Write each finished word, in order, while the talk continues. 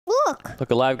look.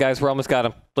 Look alive, guys. We're almost got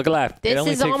him. Look alive. It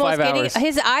only takes 5 hours.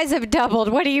 His eyes have doubled.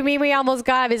 What do you mean we almost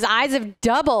got him? His eyes have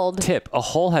doubled. Tip, a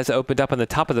hole has opened up on the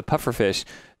top of the pufferfish.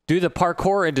 Do the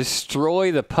parkour and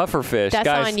destroy the pufferfish. That's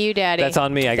guys, on you, Daddy. That's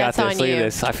on me. I got this. Look at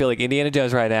this. I feel like Indiana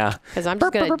Jones right now. Because I'm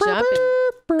just going to jump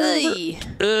and...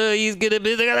 He's going to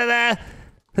be...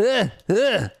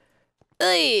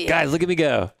 Guys, look at me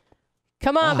go.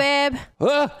 Come on, babe.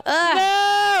 No!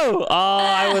 Oh,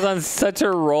 I was on such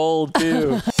a roll,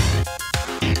 too.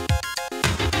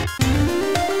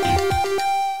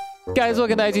 Guys,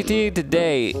 welcome to IGT.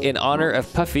 Today, in honor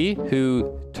of Puffy,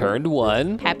 who turned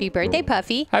 1. Happy birthday,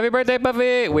 Puffy. Happy birthday,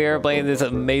 Puffy! We are playing this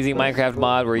amazing Minecraft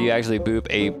mod where you actually boop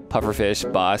a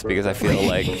pufferfish boss because I feel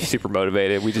like super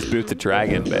motivated. We just booped the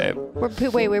dragon, babe. We're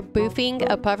boofing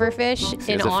a pufferfish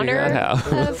in honor of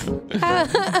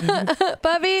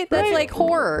Puffy? That's like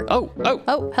horror. Oh,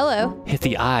 hello. hit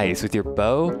the eyes with your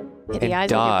bow. Hit the eyes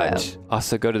dodge. with your bow.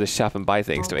 Also, go to the shop and buy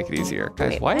things to make it easier.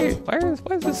 Guys, Wait, why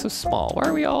is this so small? Why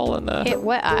are we all in the... Hit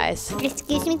what eyes?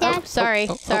 Excuse me, Dad? Sorry.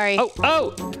 What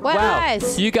What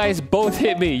eyes? You guys both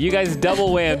hit me. You guys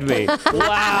double whammed me.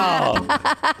 Wow.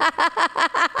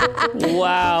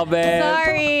 Wow, man.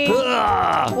 Sorry.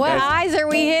 Ugh. What Guys, eyes are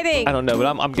we hitting? I don't know, but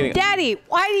I'm getting... Daddy,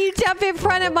 why do you jump in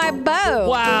front of my bow?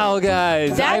 Wow,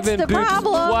 guys. I've That's been the booped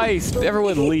problem. twice.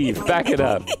 Everyone leave. Back it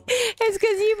up. It's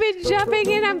because you've been jumping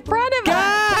in front of us.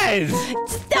 Guys!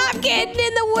 Stop getting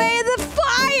in the way of the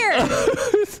fire.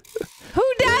 Who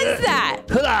does that?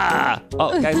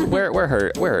 Oh, guys, where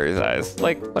are his eyes?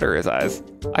 Like, what are his eyes?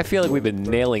 I feel like we've been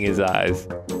nailing his eyes.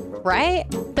 Right?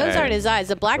 Those aren't his eyes.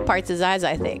 The black part's his eyes,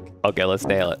 I think. Okay, let's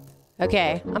nail it.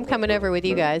 Okay, I'm coming over with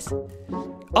you guys.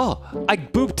 Oh, I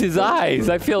booped his eyes.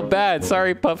 I feel bad.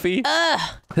 Sorry, Puffy.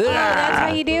 Oh, that's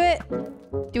how you do it?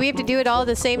 Do we have to do it all at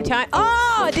the same time?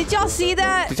 Oh, did y'all see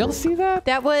that? Did y'all see that?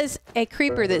 That was a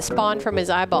creeper that spawned from his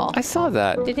eyeball. I saw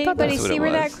that. Did I thought anybody that's what see it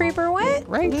where that was. creeper went?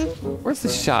 Right? Where's the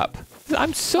shop?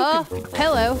 I'm so confused.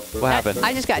 Hello. What happened?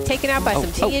 I just got taken out by some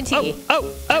TNT.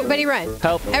 Oh. Everybody run.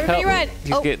 Help. Everybody run.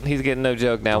 He's getting no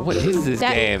joke now. What is this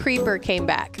That game? creeper came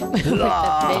back with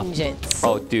a vengeance.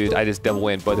 Oh, dude, I just double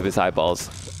whammed both of his eyeballs.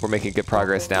 We're making good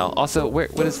progress now. Also,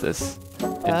 what is this?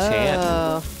 Enchant.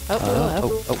 Help.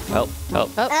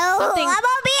 Something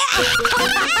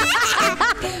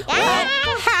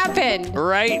I'm happened.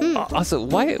 Right? Also,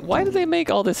 why do they make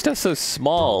all this stuff so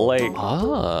small? Like,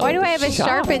 Why do I have a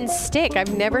sharpened stick?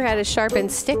 I've never had a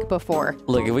sharpened stick before.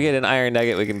 Look, if we get an iron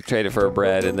nugget, we can trade it for a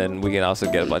bread, and then we can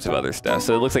also get a bunch of other stuff.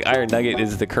 So it looks like iron nugget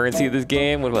is the currency of this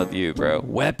game. What about you, bro?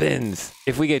 Weapons.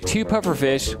 If we get 2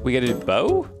 pufferfish, we get a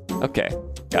bow? Okay,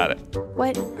 got it.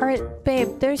 What? All right,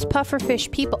 babe, there's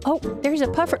pufferfish people. Oh, there's a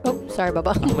puffer. Oh, sorry,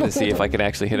 Bubba. I'm gonna see if I can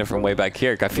actually hit him from way back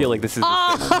here. I feel like this is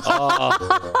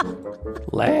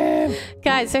lamb.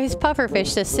 Guys, there's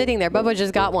pufferfish just sitting there. Bubba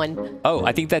just got one. Oh,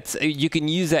 I think that's you can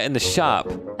use that in the shop.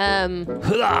 I'm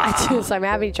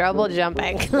having trouble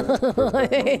jumping.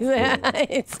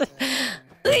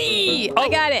 I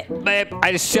got it. Babe,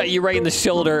 I just shot you right in the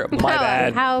shoulder. My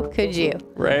bad. How could you?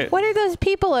 Right? What are those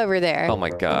people over there? Oh my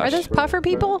gosh. Are those puffer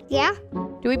people? Yeah.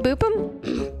 Do we boop them?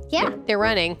 Yeah. They're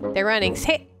running. They're running.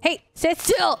 Hey, sit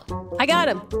still. I got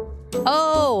them.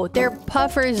 Oh, they're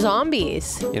puffer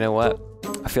zombies. You know what?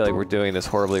 I feel like we're doing this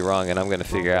horribly wrong, and I'm gonna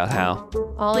figure out how.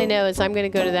 All I know is I'm going to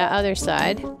go to that other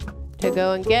side to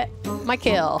go and get my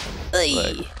kill.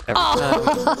 Look, every time.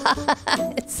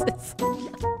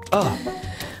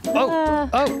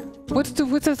 What's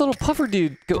this little puffer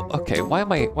dude? Okay, why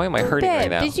am I hurting right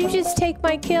now? Did you just take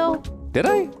my kill? Did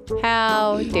I?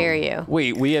 How dare you?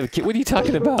 Wait, what are you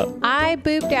talking about? I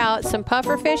booped out some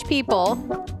pufferfish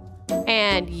people,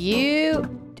 and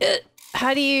you...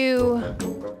 how do you...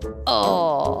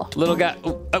 Oh. Little guy.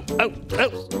 Oh,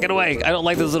 get away. I don't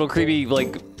like those little creepy,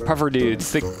 like, puffer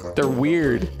dudes. They're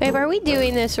weird. Babe, are we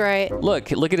doing this right?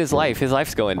 Look at his life. His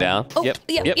life's going down. Oh, yep.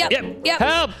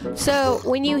 Help! So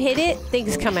when you hit it,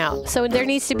 things come out. So there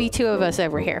needs to be 2 of us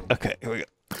over here. Okay, here we go.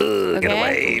 Okay? Get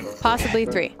away. Possibly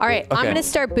 3. All right, I'm Okay. going to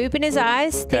start booping his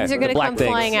eyes. Things are Okay, going the to black come things.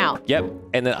 flying out. Yep.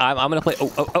 And then I'm going to play.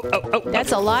 Oh.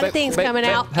 That's a lot of things coming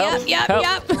out. Help, Yep.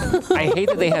 help. I hate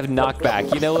that they have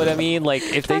knockback. You know what I mean? Like,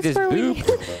 if they That's just where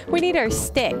boop. we need our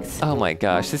sticks. Oh my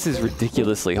gosh, this is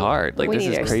ridiculously hard. Like, We this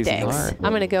need our is crazy sticks. hard.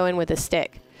 I'm going to go in with a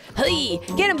stick. Hey,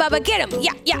 get him, Bubba, get him.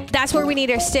 Yeah. That's where we need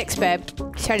our sticks, babe.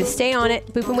 Try to stay on it.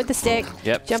 Boop him with the stick.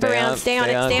 Yep. Jump around. Stay on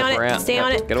it. Stay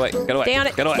on it. Get away. Stay on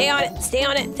it. Get away. Stay on it. Stay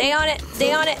on it. Stay on it.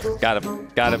 Stay on it. Got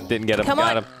him. Didn't get him. Come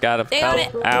on. Got him. Stay on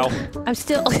it. Ow. I'm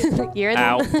still. You're in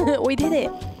Ow. the. We did it.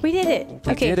 We did it.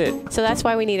 We Okay. did it. So that's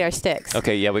why we need our sticks.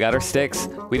 Okay, yeah, we got our sticks.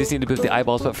 We just need to boot the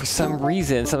eyeballs, but for some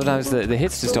reason, sometimes the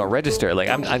hits just don't register. Like,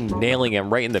 I'm nailing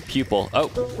him right in the pupil. Oh,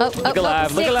 look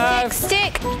alive, look alive.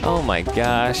 Stick. Oh my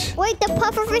gosh. Wait, the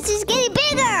pufferfish is getting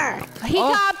bigger. He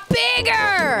got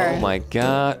bigger. Oh my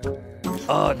god.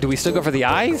 Oh, do we still go for the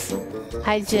eyes?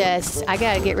 I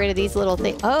gotta get rid of these little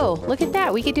things. Oh, look at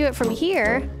that. We could do it from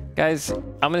here. Guys,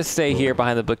 I'm gonna stay here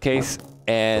behind the bookcase,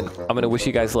 and I'm gonna wish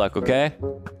you guys luck, okay?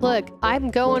 Look,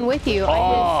 I'm going with you.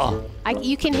 Oh,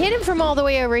 You can hit him from all the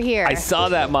way over here. I saw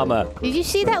that, Mama. Did you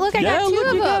see that? Look, I Yeah, got two look,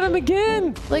 of you got them. him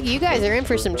again. Look, you guys are in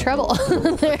for some trouble.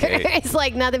 It's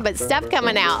like nothing but stuff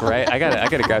coming out. Right? I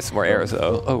gotta grab some more arrows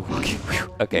though. Oh, okay.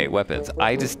 Whew. Okay, weapons.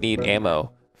 I just need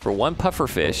ammo. For one puffer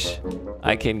fish,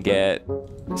 I can get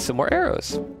some more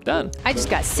arrows. Done. I just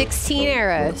got 16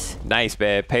 arrows. Nice,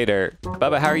 babe. Pay dirt.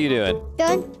 Bubba, how are you doing?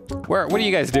 Done. What are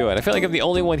you guys doing? I feel like I'm the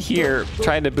only one here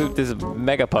trying to boot this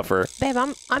mega puffer. Babe,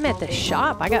 I'm at the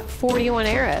shop. I got 41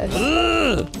 arrows.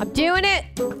 Ugh. I'm doing it.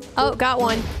 Oh, got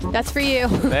one. That's for you.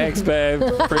 Thanks, babe.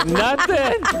 For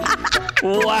nothing.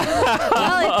 Wow.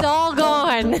 Well, it's all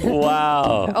gone.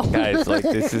 Wow. Oh. Guys, like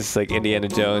this is like Indiana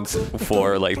Jones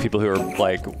for like people who are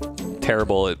like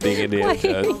terrible at being Indiana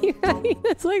Jones.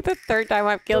 It's like the third time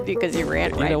I've killed you because you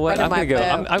ran right You know what? in I'm front gonna of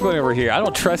my go. bow. I'm going over here. I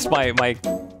don't trust my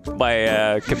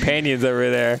companions over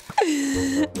there.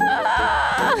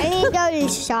 I need to go to the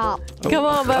shop. Come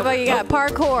on, Bubba, you got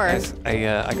parkour. Guys,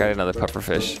 I got another puffer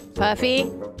fish. Puffy,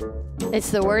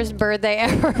 it's the worst bird they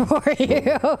ever for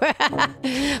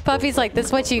you. Puffy's like, this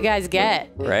is what you guys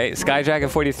get. Right? Sky Dragon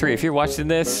 43. If you're watching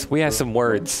this, we have some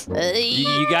words.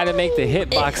 You got to make the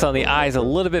hitbox on the eyes a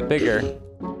little bit bigger.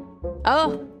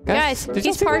 Oh, Guys, guys, did you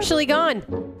he's see that? partially gone.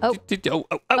 Oh,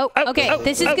 okay,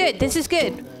 this is good. This is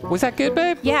good. Was that good,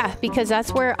 babe? Yeah, because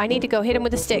that's where I need to go hit him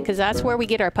with a stick, because that's where we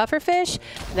get our puffer fish,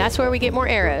 and that's where we get more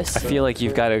arrows. I feel like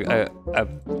you've got a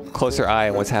closer eye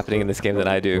on what's happening in this game than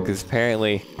I do, because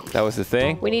apparently that was the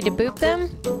thing. We need to boop them.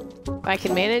 If I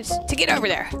can manage to get over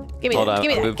there. Give me Hold that. on, Give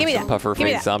me I'm that. moving Give me some that. puffer Give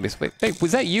me face that. zombies. Wait, babe,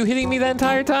 was that you hitting me that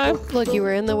entire time? Look, you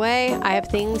were in the way. I have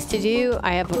things to do.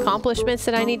 I have accomplishments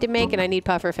that I need to make, and I need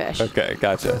puffer fish. Okay,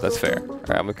 gotcha. That's fair. All right,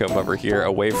 I'm gonna come over here,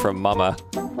 away from Mama,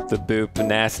 the boop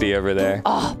nasty over there.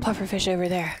 Oh, puffer fish over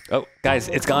there. Oh, guys,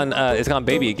 it's gone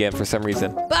baby again for some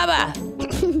reason. Bubba!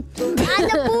 I'm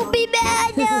the poopy man.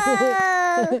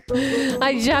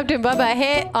 I jumped and Bubba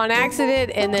hit on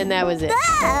accident, and then that was it.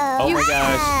 Oh my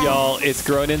gosh, y'all, it's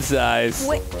grown in size.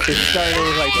 Wait. It's starting to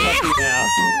look like puppy now.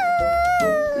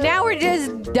 Now we're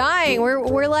just dying.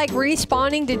 We're like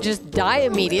respawning to just die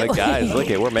immediately. Like, guys, look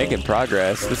at, we're making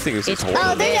progress. This thing is It's just Oh,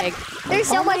 horrible. big. There's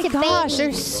so Oh much my gosh, baby.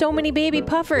 there's so many baby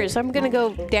puffers. I'm gonna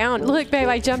go down. Look, babe,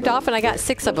 I jumped off and I got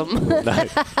 6 of them.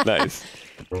 Nice, nice.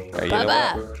 All right, you know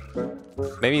Bubba,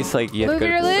 what? Maybe it's like you have move to it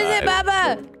go or to the lose it, side.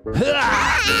 Bubba.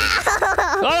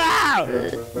 Ah!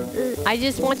 I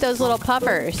just want those little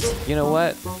puffers. You know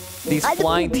what? These I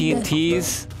flying don't-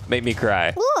 TNTs make me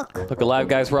cry. Look. Look alive,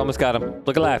 guys. We're almost got him.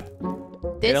 Look alive.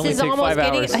 This only is take almost 5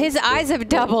 getting. hours. His eyes have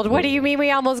doubled. What do you mean we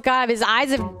almost got him? His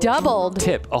eyes have doubled.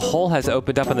 Tip, a hole has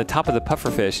opened up on the top of the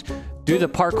pufferfish. Do the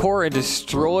parkour and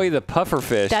destroy the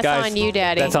pufferfish. That's Guys, on you,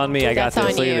 Daddy. That's on me. I got That's this.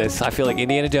 on Look you. at this. I feel like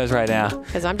Indiana Jones right now.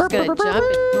 Because I'm just gonna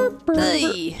jump.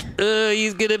 And,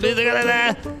 He's gonna be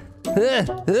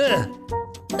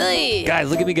Guys,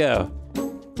 look at me go.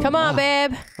 Come on,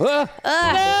 babe. No!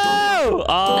 Oh,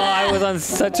 I was on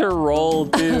such a roll,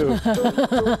 too.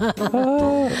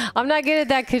 I'm not good at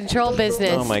that control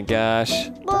business. Oh my gosh.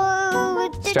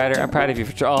 Oh, Strider, I'm proud of you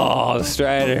for oh,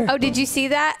 Strider. Oh, did you see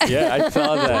that? Yeah, I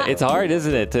saw that. It's hard,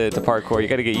 isn't it, to parkour? You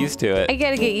gotta get used to I it.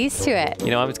 gotta get used to it.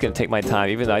 You know, I'm just gonna take my time,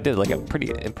 even though I did like a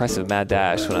pretty impressive mad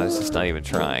dash when I was just not even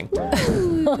trying.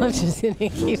 I'm just gonna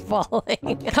keep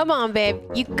falling. Come on, babe.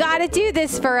 You gotta do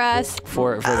this for us.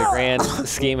 For the grand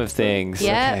scheme of things.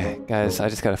 Yep. Okay, guys, I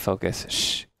just gotta focus.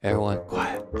 Shh, everyone,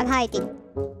 quiet. I'm hiding.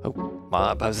 Oh,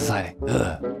 Mom, I was deciding.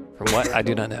 Ugh. From what? I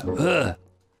do not know. Ugh.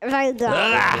 Right there.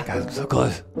 Ah, guys, I'm so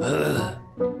close. Ugh.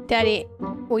 Daddy,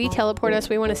 will you teleport us?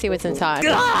 We want to see what's inside.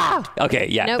 Okay,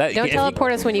 yeah. Nope, don't if you-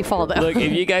 teleport us when you fall, though. Look,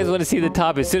 if you guys want to see the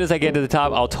top, as soon as I get to the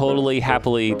top, I'll totally,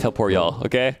 happily teleport y'all,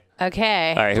 okay?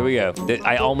 Okay. All right, here we go.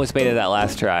 I almost made it that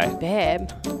last try. Babe,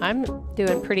 I'm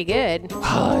doing pretty good.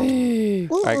 All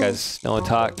right, guys, no one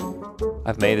talk.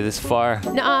 I've made it this far.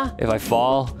 Nuh-uh. If I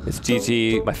fall, it's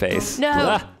GG, my face. No.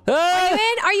 Ah, Are ah, you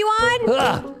in? Are you on?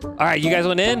 ah. All right, you guys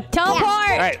went in? Teleport!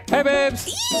 All right, hey,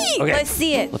 babes. Okay. Let's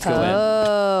see it. Let's go in.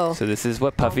 Oh. So this is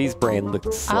what Puffy's brain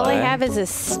looks like. All I have is a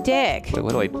stick. Wait,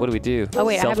 what do we do? Oh,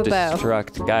 wait, I have a bow.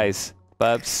 Self-destruct. Guys,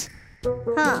 Bubs,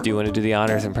 Huh. do you want to do the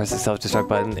honors and press the self-destruct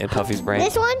button in Puffy's brain?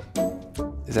 This one?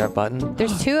 Is there a button?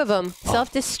 There's 2 of them.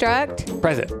 Self-destruct.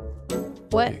 Press it.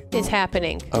 What is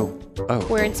happening? Oh.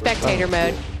 We're in spectator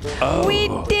mode. Oh. We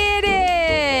did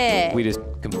it! We just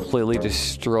completely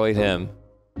destroyed him.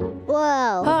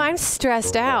 Whoa. Oh, I'm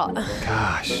stressed out.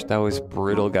 Gosh, that was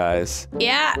brutal, guys.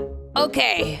 Yeah.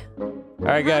 Okay. All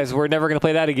right, guys, we're never going to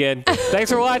play that again.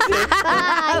 Thanks for watching.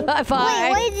 Bye. Wait,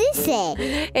 what did this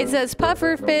say? It says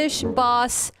Pufferfish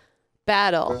Boss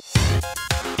Battle.